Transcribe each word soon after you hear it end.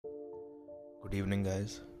Good evening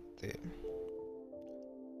guys. ਤੇ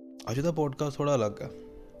ਅੱਜ ਦਾ podcast ਥੋੜ੍ਹਾ ਅਲੱਗ ਆ।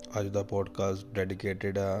 ਅੱਜ ਦਾ ਪੋਡਕਾਸਟ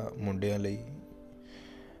ਡੈਡੀਕੇਟਡ ਆ ਮੁੰਡਿਆਂ ਲਈ,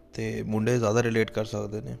 ਅਤੇ ਮੁੰਡੇ ਜ਼ਿਆਦਾ ਰਿਲੇਟ ਕਰ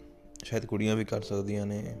ਸਕਦੇ ਨੇ, ਸ਼ਾਇਦ ਕੁੜੀਆਂ ਵੀ ਕਰ ਸਕਦੀਆਂ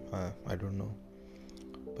ਨੇ, ਹਾਂ ਆਈ ਡੋਂਟ ਨੋ,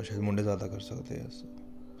 ਪਰ ਸ਼ਾਇਦ ਮੁੰਡੇ ਜ਼ਿਆਦਾ ਕਰ ਸਕਦੇ ਆ।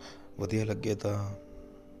 ਵਧੀਆ ਲੱਗੇ ਤਾਂ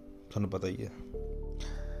ਤੁਹਾਨੂੰ ਪਤਾ ਹੀ ਹੈ,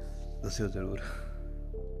 ਦੱਸਿਓ ਜ਼ਰੂਰ।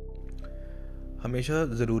 ਹਮੇਸ਼ਾ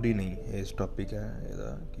ਜ਼ਰੂਰੀ ਨਹੀਂ, ਇਸ ਟੌਪਿਕ ਹੈ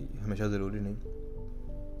ਇਹਦਾ ਕਿ ਹਮੇਸ਼ਾ ਜ਼ਰੂਰੀ ਨਹੀਂ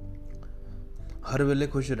ਹਰ ਵੇਲੇ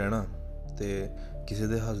ਖੁਸ਼ ਰਹਿਣਾ ਅਤੇ ਕਿਸੇ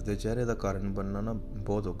ਦੇ ਹੱਸਦੇ ਚਿਹਰੇ ਦਾ ਕਾਰਨ ਬਣਨਾ ਨਾ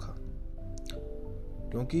ਬਹੁਤ ਔਖਾ।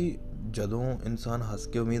 ਕਿਉਂਕਿ ਜਦੋਂ ਇਨਸਾਨ ਹੱਸ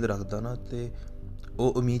ਕੇ ਉਮੀਦ ਰੱਖਦਾ ਨਾ ਅਤੇ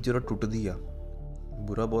ਉਹ ਉਮੀਦ ਜਦੋਂ ਟੁੱਟਦੀ ਆ,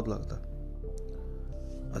 ਬੁਰਾ ਬਹੁਤ ਲੱਗਦਾ।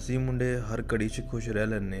 ਅਸੀਂ ਮੁੰਡੇ ਹਰ ਘੜੀ 'ਚ ਖੁਸ਼ ਰਹਿ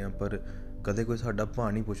ਲੈਂਦੇ ਹਾਂ, ਪਰ ਕਦੇ ਕੋਈ ਸਾਡਾ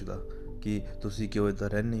ਭਾਅ ਨਹੀਂ ਪੁੱਛਦਾ ਕਿ ਤੁਸੀਂ ਕਿਉਂ ਇੱਦਾਂ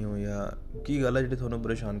ਰਹਿੰਦੇ ਹੋ ਜਾਂ ਕੀ ਗੱਲ ਹੈ ਜਿਹੜੀ ਤੁਹਾਨੂੰ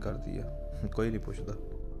ਪਰੇਸ਼ਾਨ ਕਰਦੀ ਆ। ਕੋਈ ਨਹੀਂ ਪੁੱਛਦਾ।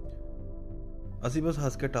 ਅਸੀਂ ਬਸ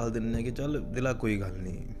ਹੱਸ ਕੇ ਟਾਲ ਦਿੰਦੇ ਹਾਂ ਕਿ ਚੱਲ ਦਿਲਾ ਕੋਈ ਗੱਲ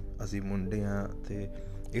ਨਹੀਂ, ਅਸੀਂ ਮੁੰਡੇ ਹਾਂ ਅਤੇ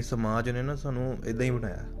ਇਹ ਸਮਾਜ ਨੇ ਨਾ ਸਾਨੂੰ ਇੱਦਾਂ ਹੀ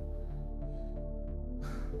ਬਣਾਇਆ।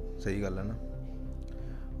 ਸਹੀ ਗੱਲ ਹੈ ਨਾ।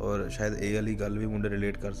 ਔਰ ਸ਼ਾਇਦ ਇਹ ਵਾਲੀ ਗੱਲ ਵੀ ਮੁੰਡੇ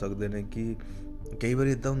ਰਿਲੇਟ ਕਰ ਸਕਦੇ ਨੇ ਕਿ ਕਈ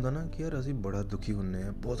ਵਾਰੀ ਇੱਦਾਂ ਹੁੰਦਾ ਨਾ ਕਿ ਯਾਰ ਅਸੀਂ ਬੜਾ ਦੁਖੀ ਹੁੰਦੇ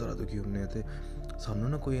ਹਾਂ, ਬਹੁਤ ਜ਼ਿਆਦਾ ਦੁਖੀ ਹੁੰਦੇ ਹਾਂ, ਅਤੇ ਸਾਨੂੰ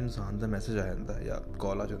ਨਾ ਕੋਈ ਇਨਸਾਨ ਦਾ ਮੈਸੇਜ ਆ ਜਾਂਦਾ ਜਾਂ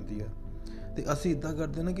ਕਾਲ ਆ ਜਾਂਦੀ ਆ, ਅਤੇ ਅਸੀਂ ਇੱਦਾਂ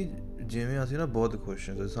ਕਰਦੇ ਨਾ ਕਿ ਜਿਵੇਂ ਅਸੀਂ ਨਾ ਬਹੁਤ ਖੁਸ਼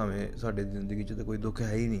ਹਾਂ, ਭਾਵੇਂ ਸਾਡੀ ਜ਼ਿੰਦਗੀ 'ਚ ਤਾਂ ਕੋਈ ਦੁੱਖ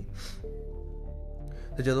ਹੈ ਹੀ ਨਹੀਂ।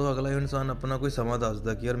 ਅਤੇ ਜਦੋਂ ਅਗਲਾ ਇਨਸਾਨ ਆਪਣਾ ਕੋਈ ਸਮਾਂ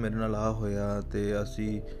ਦੱਸਦਾ ਕਿ ਯਾਰ ਮੇਰੇ ਨਾਲ ਆਹ ਹੋਇਆ, ਅਤੇ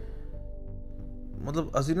ਅਸੀਂ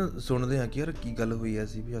ਨਾ ਸੁਣਦੇ ਹਾਂ ਕਿ ਯਾਰ ਕੀ ਗੱਲ ਹੋਈ ਹੈ,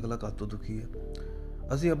 ਅਸੀਂ ਵੀ ਅਗਲਾ ਕਾਹਤੋਂ ਦੁਖੀ ਹੈ।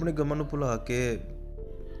 ਅਸੀਂ ਆਪਣੇ ਗਮਾਂ ਨੂੰ ਭੁਲਾ ਕੇ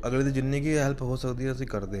ਅਗਲੇ ਦੀ ਜਿੰਨੀ ਕੁ ਹੈਲਪ ਹੋ ਸਕਦੀ ਹੈ ਅਸੀਂ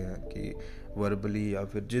ਕਰਦੇ ਹਾਂ, ਕਿ ਵਰਬਲੀ ਜਾਂ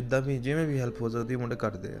ਫਿਰ ਜਿਵੇਂ ਵੀ ਹੈਲਪ ਹੋ ਸਕਦੀ ਮੁੰਡੇ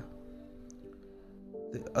ਕਰਦੇ ਆ।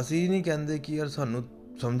 ਅਤੇ ਅਸੀਂ ਨਹੀਂ ਕਹਿੰਦੇ ਕਿ ਯਾਰ ਸਾਨੂੰ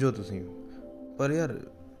ਸਮਝੋ ਤੁਸੀਂ, ਪਰ ਯਾਰ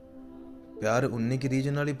ਪਿਆਰ ਉਨੀ ਕੁ ਰੀਝ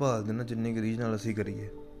ਨਾਲ ਹੀ ਭਾਲਦੇ ਨਾ ਜਿੰਨੀ ਕੁ ਰੀਝ ਨਾਲ ਅਸੀਂ ਕਰੀਏ।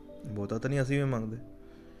 ਬਹੁਤਾ ਤਾਂ ਨਹੀਂ ਅਸੀਂ ਵੀ ਮੰਗਦੇ।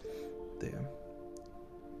 ਅਤੇ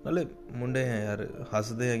ਨਾਲੇ ਮੁੰਡੇ ਹੈ ਯਾਰ,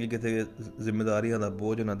 ਹੱਸਦੇ ਹੈ ਕਿ ਕਿਤੇ ਜ਼ਿੰਮੇਦਾਰੀਆਂ ਦਾ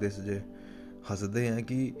ਬੋਝ ਨਾ ਦਿਸ ਜੇ, ਹੱਸਦੇ ਹੈ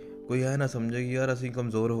ਕਿ ਕੋਈ ਇਹ ਨਾ ਸਮਝੇ ਕਿ ਯਾਰ ਅਸੀਂ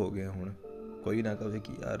ਕਮਜ਼ੋਰ ਹੋ ਗਏ ਹਾਂ। ਹੁਣ ਕੋਈ ਨਾ ਕਹੇ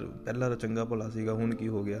ਕਿ ਯਾਰ ਪਹਿਲਾਂ ਤਾਂ ਚੰਗਾ ਭਲਾ ਸੀਗਾ, ਹੁਣ ਕੀ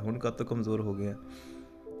ਹੋ ਗਿਆ, ਹੁਣ ਕਦ ਤੋਂ ਕਮਜ਼ੋਰ ਹੋ ਗਏ।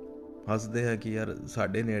 ਹੱਸਦੇ ਹੈ ਕਿ ਯਾਰ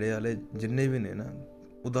ਸਾਡੇ ਨੇੜੇ ਵਾਲੇ ਜਿੰਨੇ ਵੀ ਨੇ ਨਾ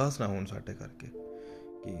ਉਦਾਸ ਨਾ ਹੋਣ ਸਾਡੇ ਕਰਕੇ,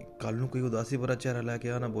 ਕਿ ਕੱਲ੍ਹ ਨੂੰ ਕੋਈ ਉਦਾਸੀ ਭਰਾ ਚਿਹਰਾ ਲੈ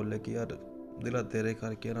ਕੇ ਆ ਨਾ ਬੋਲੇ ਕਿ ਯਾਰ ਦਿਲਾ ਤੇਰੇ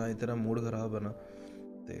ਕਰਕੇ ਨਾ ਤੇਰਾ ਮੂਡ ਖਰਾਬ ਹੈ ਨਾ,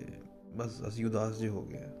 ਅਤੇ ਬਸ ਅਸੀਂ ਉਦਾਸ ਜਿਹੇ ਹੋ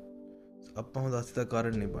ਗਏ। ਆਪਾਂ ਉਦਾਸੀ ਦਾ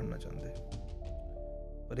ਕਾਰਨ ਨਹੀਂ ਬਣਨਾ ਚਾਹੁੰਦੇ।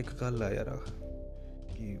 ਪਰ ਇੱਕ ਗੱਲ ਹੈ ਯਾਰ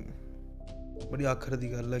ਕਿ ਬੜੀ ਆਖਰ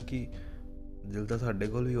ਦੀ ਗੱਲ ਹੈ ਕਿ ਦਿਲ ਤਾਂ ਸਾਡੇ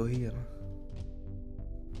ਕੋਲ ਵੀ ਉਹੀ ਹੈ ਨਾ।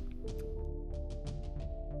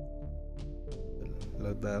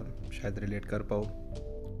 ਲੱਗਦਾ ਸ਼ਾਇਦ ਰਿਲੇਟ ਕਰ ਪਾਓ,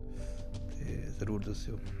 ਅਤੇ ਜ਼ਰੂਰ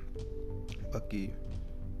ਦੱਸਿਓ। ਬਾਕੀ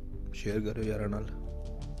ਸ਼ੇਅਰ ਕਰਿਓ ਯਾਰਾਂ ਨਾਲ।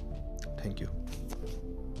 Thank you.